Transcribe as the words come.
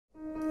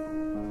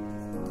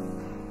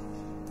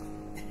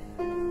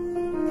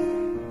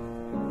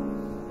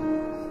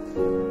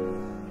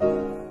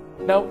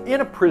Now,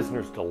 in a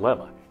prisoner's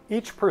dilemma,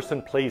 each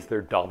person plays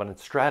their dominant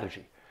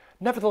strategy.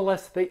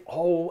 Nevertheless, they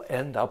all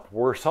end up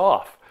worse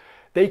off.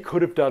 They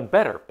could have done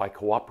better by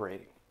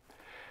cooperating.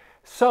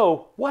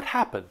 So, what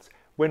happens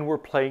when we're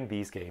playing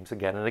these games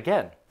again and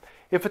again?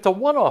 If it's a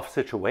one-off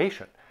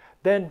situation,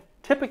 then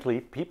typically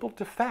people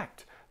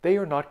defect. They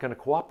are not going to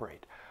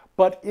cooperate.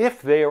 But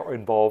if they are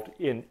involved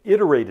in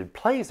iterated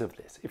plays of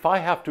this, if I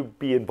have to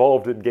be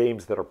involved in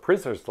games that are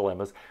prisoner's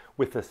dilemmas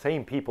with the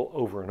same people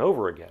over and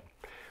over again,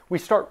 we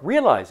start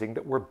realizing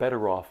that we're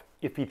better off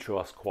if each of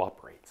us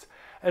cooperates.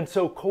 And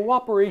so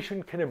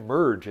cooperation can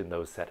emerge in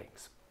those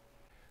settings.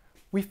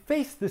 We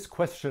face this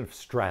question of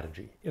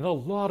strategy in a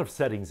lot of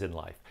settings in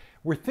life.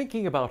 We're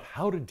thinking about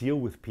how to deal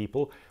with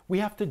people we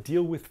have to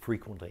deal with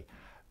frequently.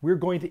 We're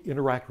going to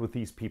interact with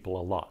these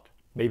people a lot.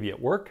 Maybe at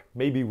work,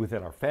 maybe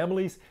within our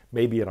families,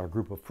 maybe in our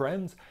group of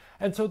friends.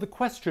 And so the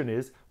question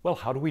is, well,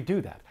 how do we do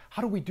that?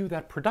 How do we do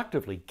that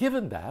productively,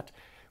 given that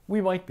we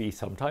might be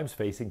sometimes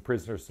facing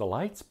prisoner's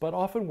delights, but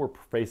often we're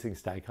facing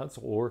stag hunts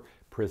or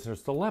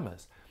prisoner's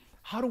dilemmas.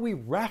 How do we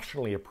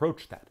rationally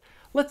approach that?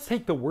 Let's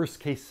take the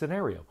worst case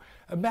scenario.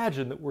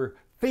 Imagine that we're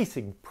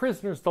facing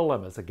prisoner's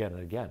dilemmas again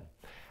and again,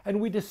 and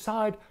we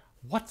decide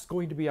what's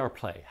going to be our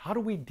play. How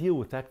do we deal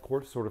with that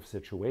sort of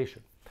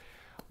situation?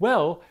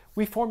 Well,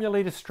 we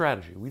formulate a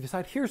strategy. We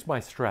decide, here's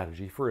my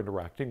strategy for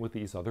interacting with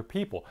these other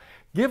people.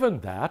 Given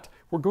that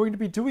we're going to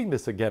be doing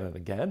this again and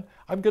again,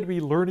 I'm going to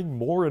be learning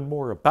more and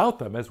more about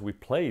them as we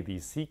play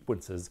these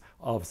sequences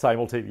of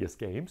simultaneous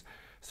games.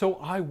 So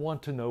I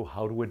want to know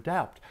how to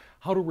adapt,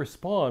 how to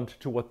respond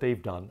to what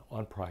they've done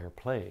on prior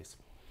plays.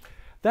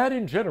 That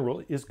in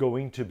general is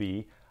going to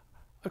be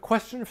a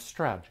question of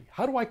strategy.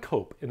 How do I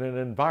cope in an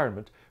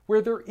environment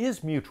where there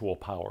is mutual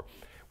power,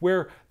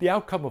 where the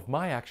outcome of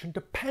my action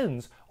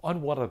depends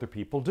on what other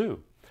people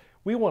do?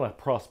 We want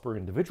to prosper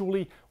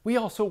individually. We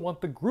also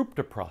want the group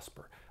to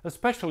prosper,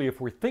 especially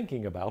if we're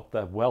thinking about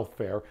the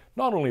welfare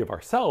not only of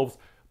ourselves,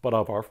 but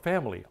of our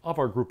family, of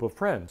our group of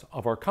friends,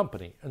 of our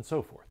company, and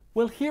so forth.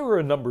 Well, here are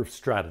a number of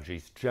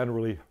strategies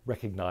generally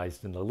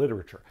recognized in the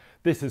literature.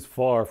 This is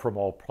far from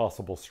all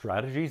possible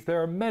strategies.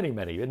 There are many,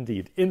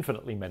 indeed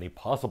infinitely many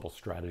possible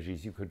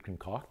strategies you could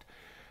concoct,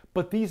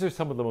 but these are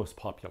some of the most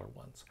popular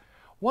ones.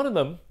 One of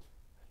them,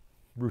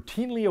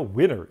 routinely a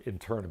winner in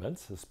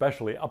tournaments,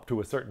 especially up to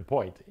a certain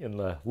point in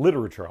the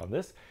literature on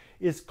this,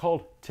 is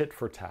called tit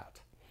for tat.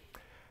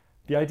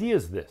 The idea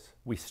is this: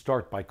 we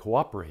start by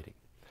cooperating,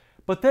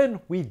 but then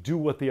we do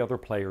what the other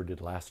player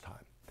did last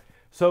time.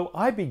 So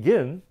I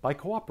begin by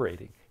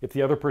cooperating. If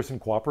the other person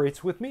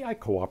cooperates with me, I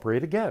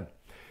cooperate again.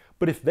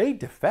 But if they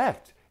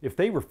defect, if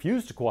they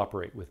refuse to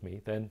cooperate with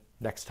me, then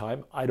next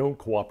time I don't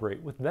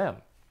cooperate with them.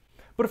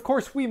 But of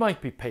course, we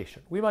might be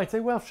patient. We might say,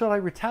 well, should I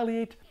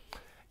retaliate?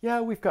 Yeah,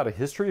 we've got a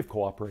history of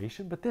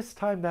cooperation, but this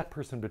time that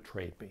person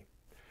betrayed me.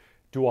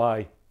 Do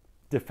I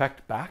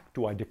defect back?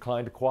 Do I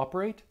decline to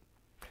cooperate?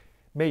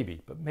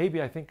 Maybe, but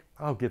maybe I think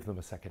I'll give them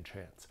a second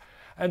chance.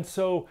 And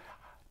so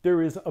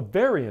there is a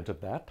variant of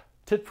that,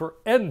 tit for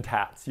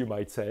tats, you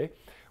might say,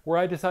 where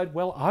I decide,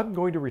 well, I'm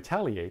going to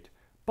retaliate,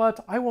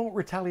 but I won't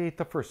retaliate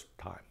the first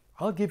time.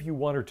 I'll give you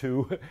one or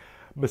two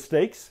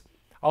mistakes.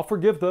 I'll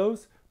forgive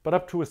those, but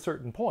up to a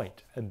certain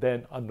point, and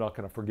then I'm not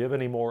going to forgive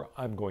anymore.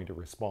 I'm going to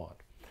respond.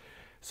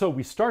 So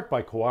we start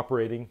by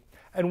cooperating,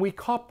 and we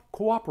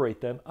cooperate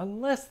then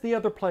unless the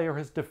other player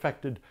has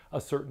defected a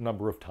certain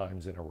number of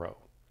times in a row.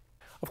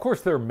 Of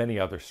course, there are many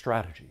other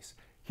strategies.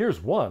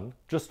 Here's one: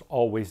 just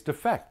always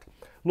defect.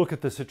 Look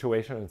at the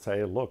situation and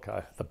say, look,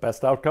 the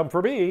best outcome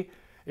for me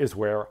is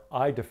where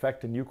I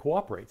defect and you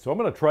cooperate. So I'm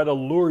going to try to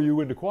lure you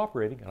into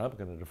cooperating, and I'm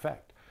going to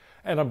defect.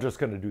 And I'm just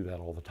going to do that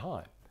all the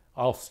time.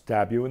 I'll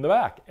stab you in the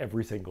back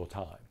every single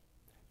time.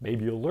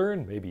 Maybe you'll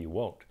learn, maybe you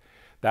won't.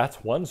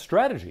 That's one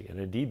strategy, and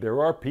indeed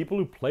there are people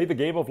who play the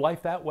game of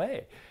life that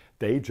way.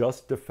 They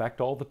just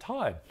defect all the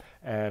time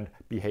and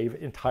behave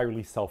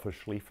entirely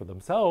selfishly for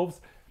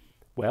themselves.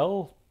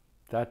 Well,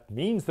 that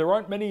means there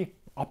aren't many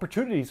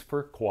opportunities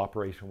for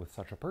cooperation with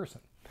such a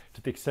person.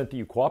 To the extent that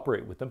you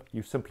cooperate with them,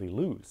 you simply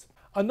lose.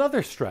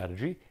 Another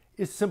strategy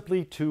is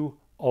simply to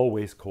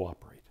always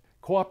cooperate.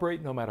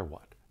 Cooperate no matter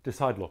what.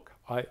 Decide, look,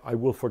 I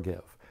will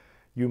forgive.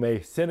 You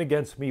may sin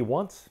against me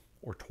once,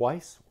 or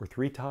twice, or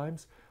 3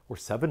 times, or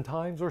 7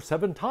 times, or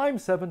 7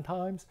 times 7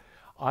 times.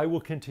 I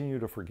will continue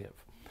to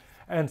forgive.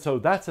 And so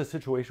that's a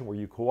situation where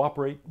you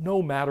cooperate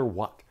no matter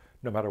what.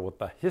 No matter what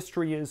the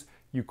history is,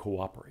 you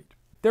cooperate.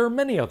 There are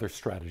many other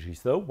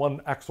strategies, though.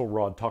 One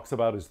Axelrod talks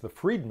about is the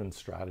Friedman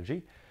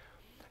Strategy.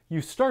 You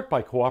start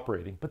by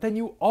cooperating, but then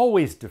you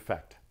always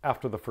defect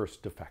after the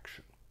first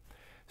defection.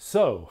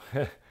 So,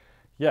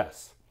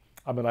 yes,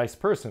 I'm a nice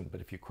person, but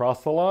if you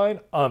cross the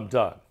line, I'm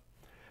done.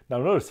 Now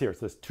notice here it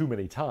says too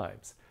many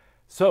times.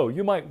 So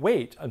you might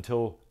wait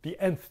until the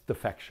nth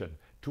defection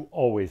to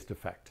always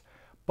defect.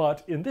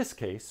 But in this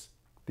case,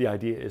 the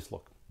idea is,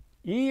 look,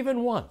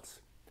 even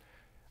once,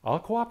 I'll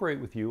cooperate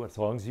with you as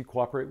long as you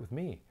cooperate with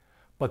me.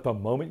 But the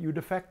moment you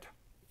defect,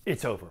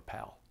 it's over,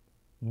 pal.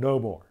 No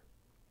more.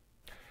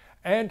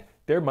 And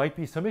there might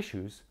be some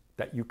issues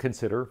that you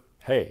consider,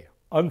 hey,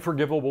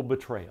 unforgivable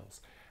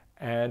betrayals.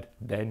 And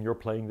then you're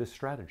playing this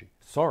strategy.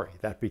 Sorry,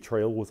 that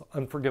betrayal was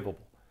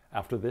unforgivable.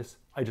 After this,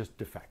 I just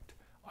defect.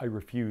 I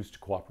refuse to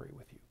cooperate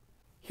with you.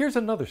 Here's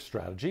another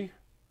strategy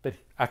that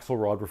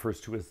Axelrod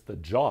refers to as the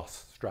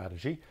Joss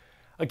strategy.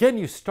 Again,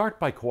 you start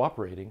by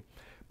cooperating,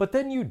 but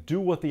then you do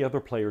what the other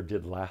player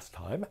did last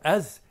time,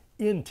 as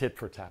in tit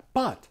for tat.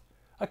 But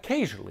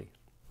occasionally,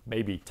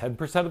 maybe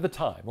 10% of the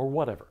time or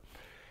whatever,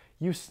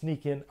 you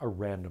sneak in a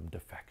random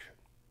defection.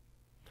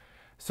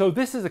 So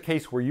this is a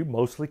case where you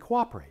mostly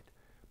cooperate,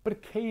 but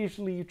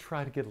occasionally you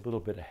try to get a little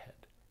bit ahead.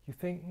 You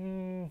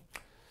think,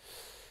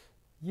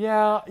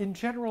 yeah, in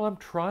general, I'm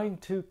trying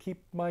to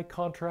keep my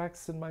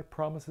contracts and my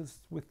promises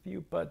with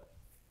you, but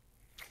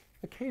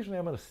occasionally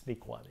I'm going to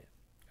sneak one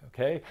in,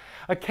 okay?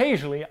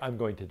 Occasionally I'm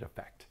going to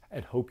defect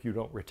and hope you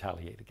don't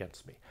retaliate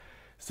against me.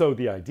 So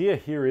the idea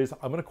here is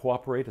I'm going to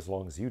cooperate as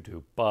long as you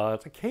do,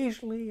 but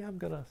occasionally I'm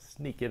going to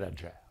sneak in a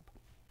jab.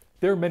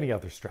 There are many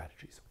other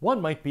strategies.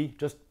 One might be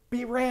just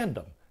be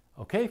random,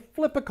 okay?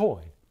 Flip a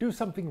coin, do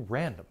something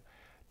random.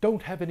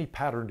 Don't have any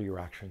pattern to your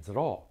actions at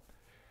all.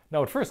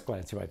 Now, at first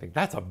glance, you might think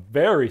that's a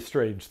very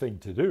strange thing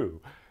to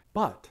do,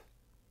 but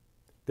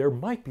there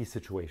might be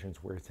situations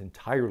where it's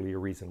entirely a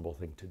reasonable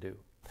thing to do.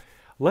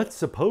 Let's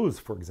suppose,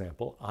 for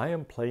example, I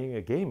am playing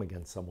a game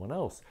against someone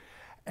else,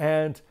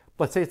 and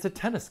let's say it's a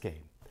tennis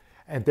game,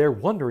 and they're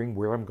wondering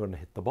where I'm going to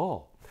hit the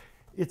ball.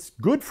 It's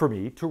good for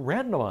me to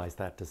randomize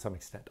that to some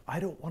extent. I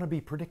don't want to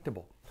be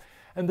predictable.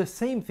 And the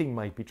same thing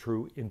might be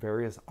true in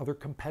various other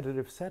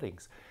competitive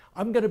settings.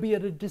 I'm going to be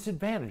at a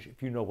disadvantage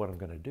if you know what I'm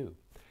going to do.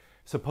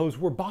 Suppose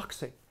we're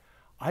boxing.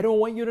 I don't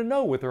want you to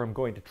know whether I'm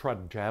going to try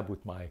to jab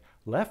with my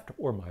left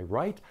or my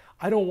right.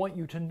 I don't want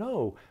you to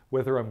know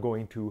whether I'm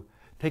going to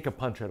take a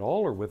punch at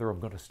all or whether I'm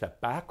going to step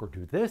back or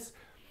do this.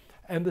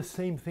 And the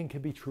same thing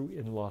can be true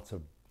in lots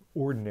of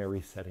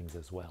ordinary settings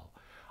as well.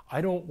 I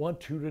don't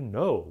want you to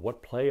know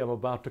what play I'm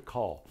about to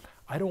call.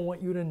 I don't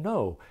want you to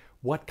know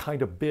what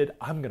kind of bid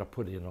I'm going to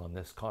put in on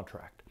this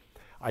contract.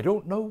 I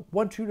don't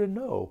want you to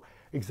know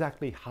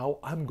exactly how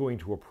I'm going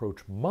to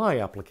approach my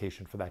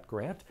application for that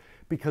grant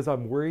because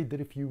I'm worried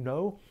that if you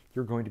know,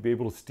 you're going to be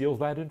able to steal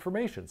that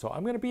information. So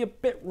I'm going to be a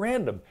bit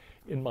random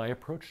in my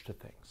approach to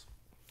things.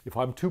 If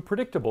I'm too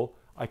predictable,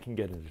 I can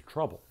get into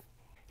trouble.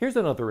 Here's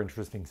another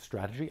interesting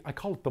strategy. I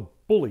call it the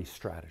bully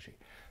strategy.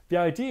 The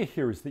idea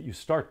here is that you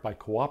start by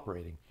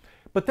cooperating,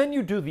 but then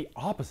you do the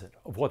opposite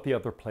of what the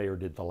other player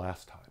did the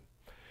last time.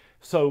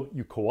 So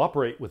you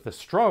cooperate with the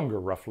stronger,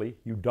 roughly,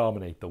 you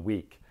dominate the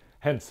weak.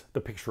 Hence the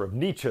picture of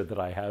Nietzsche that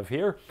I have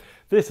here.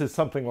 This is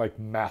something like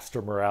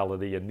master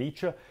morality in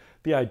Nietzsche.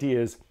 The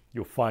idea is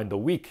you find the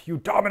weak, you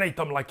dominate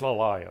them like the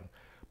lion.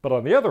 But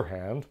on the other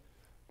hand,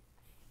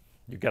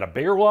 you get a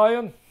bigger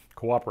lion,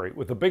 cooperate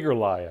with a bigger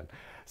lion.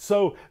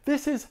 So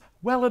this is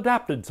well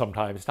adapted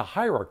sometimes to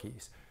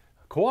hierarchies.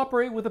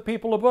 Cooperate with the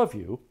people above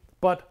you,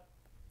 but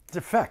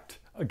defect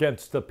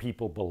against the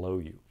people below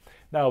you.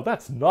 Now,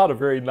 that's not a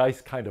very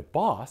nice kind of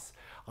boss.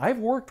 I've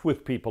worked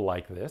with people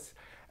like this,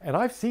 and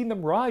I've seen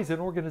them rise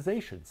in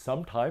organizations.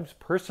 Sometimes,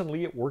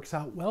 personally, it works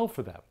out well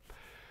for them.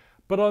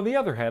 But on the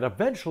other hand,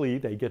 eventually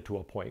they get to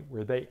a point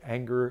where they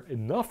anger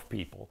enough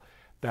people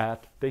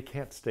that they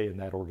can't stay in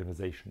that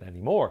organization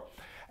anymore.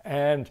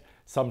 And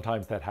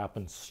sometimes that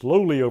happens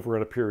slowly over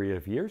a period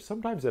of years.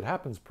 Sometimes it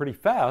happens pretty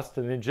fast,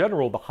 and in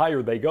general, the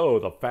higher they go,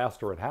 the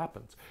faster it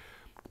happens.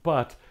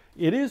 But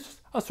it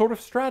is a sort of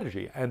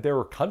strategy, and there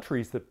are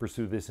countries that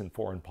pursue this in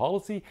foreign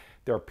policy.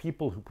 There are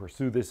people who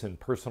pursue this in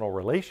personal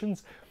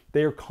relations.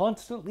 They are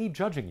constantly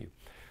judging you.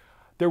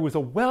 There was a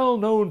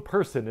well-known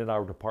person in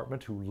our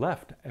department who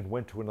left and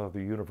went to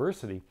another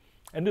university,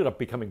 ended up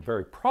becoming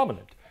very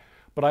prominent.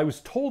 But I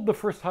was told the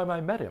first time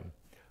I met him,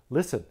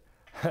 listen,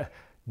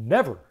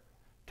 never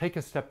take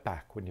a step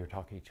back when you're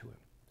talking to him.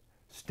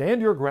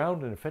 Stand your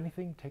ground, and if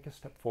anything, take a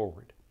step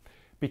forward,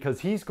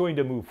 because he's going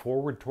to move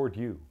forward toward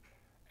you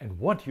and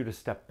want you to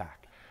step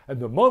back. And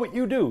the moment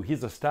you do,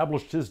 he's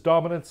established his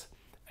dominance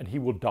and he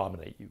will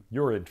dominate you.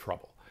 You're in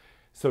trouble.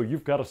 So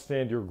you've got to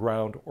stand your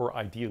ground or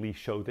ideally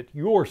show that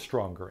you're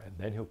stronger, and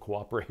then he'll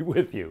cooperate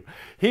with you.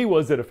 He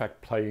was in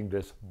effect playing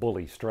this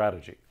bully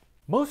strategy.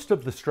 Most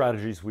of the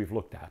strategies we've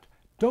looked at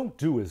don't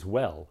do as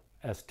well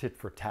as tit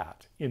for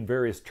tat in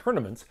various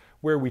tournaments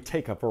where we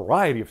take a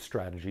variety of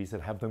strategies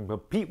and have them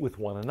compete with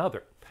one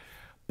another.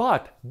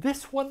 But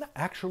this one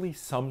actually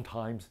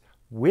sometimes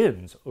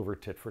wins over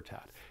tit for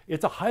tat.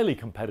 It's a highly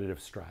competitive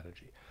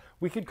strategy.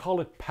 We could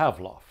call it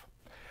Pavlov.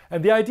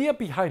 And the idea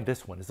behind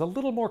this one is a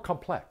little more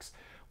complex.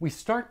 We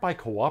start by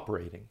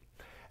cooperating,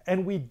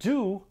 and we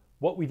do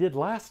what we did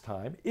last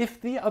time if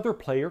the other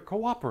player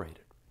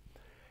cooperated.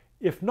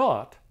 If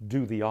not,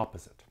 do the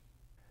opposite.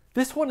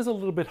 This one is a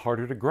little bit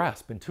harder to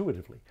grasp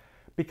intuitively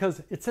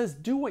because it says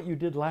do what you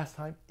did last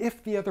time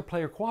if the other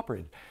player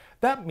cooperated.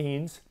 That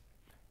means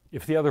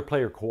if the other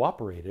player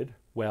cooperated,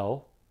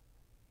 well,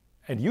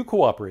 and you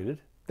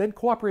cooperated, then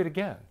cooperate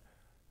again.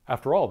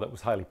 After all, that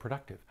was highly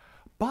productive.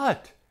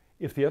 But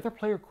if the other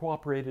player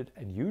cooperated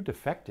and you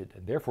defected,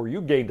 and therefore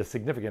you gained a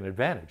significant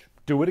advantage,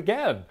 do it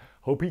again.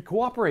 Hope he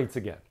cooperates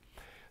again.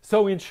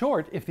 So in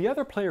short, if the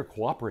other player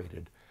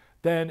cooperated,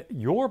 then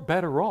you're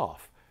better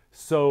off.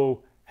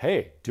 So,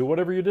 hey, do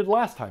whatever you did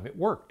last time. It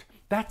worked.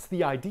 That's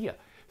the idea.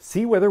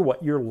 See whether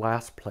what your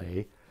last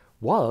play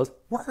was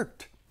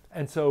worked.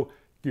 And so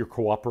your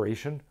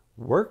cooperation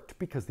worked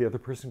because the other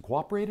person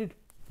cooperated.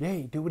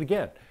 Yay, do it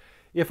again.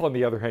 If, on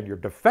the other hand, your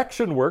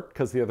defection worked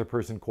because the other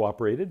person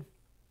cooperated,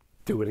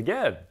 do it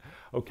again.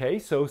 Okay,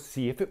 so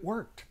see if it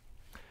worked.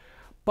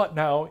 But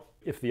now,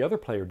 if the other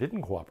player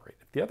didn't cooperate,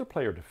 if the other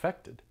player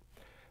defected,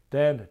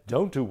 then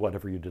don't do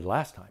whatever you did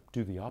last time.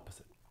 Do the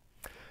opposite.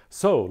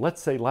 So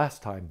let's say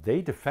last time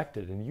they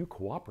defected and you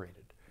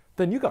cooperated.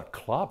 Then you got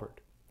clobbered.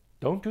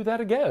 Don't do that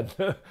again.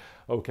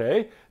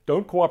 Okay?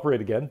 Don't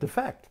cooperate again.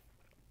 Defect.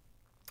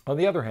 On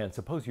the other hand,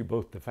 suppose you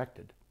both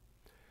defected.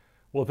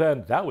 Well,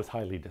 then that was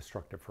highly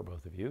destructive for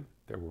both of you.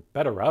 There were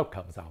better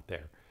outcomes out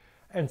there.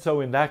 And so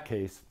in that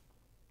case,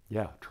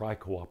 yeah, try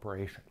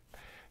cooperation.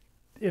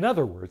 In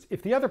other words,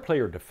 if the other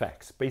player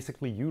defects,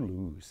 basically you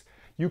lose.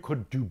 You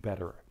could do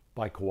better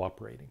by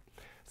cooperating.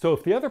 So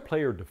if the other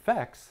player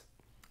defects,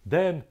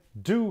 then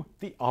do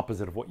the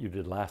opposite of what you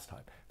did last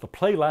time. The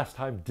play last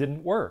time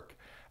didn't work,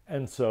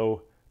 and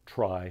so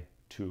try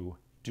to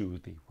do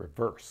the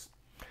reverse.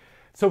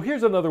 So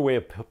here's another way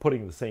of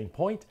putting the same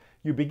point.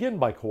 You begin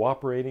by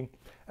cooperating,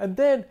 and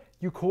then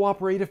you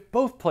cooperate if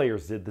both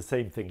players did the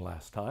same thing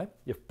last time,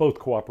 if both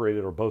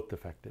cooperated or both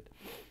defected.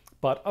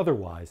 But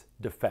otherwise,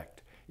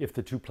 defect if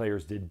the two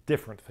players did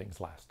different things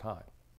last time.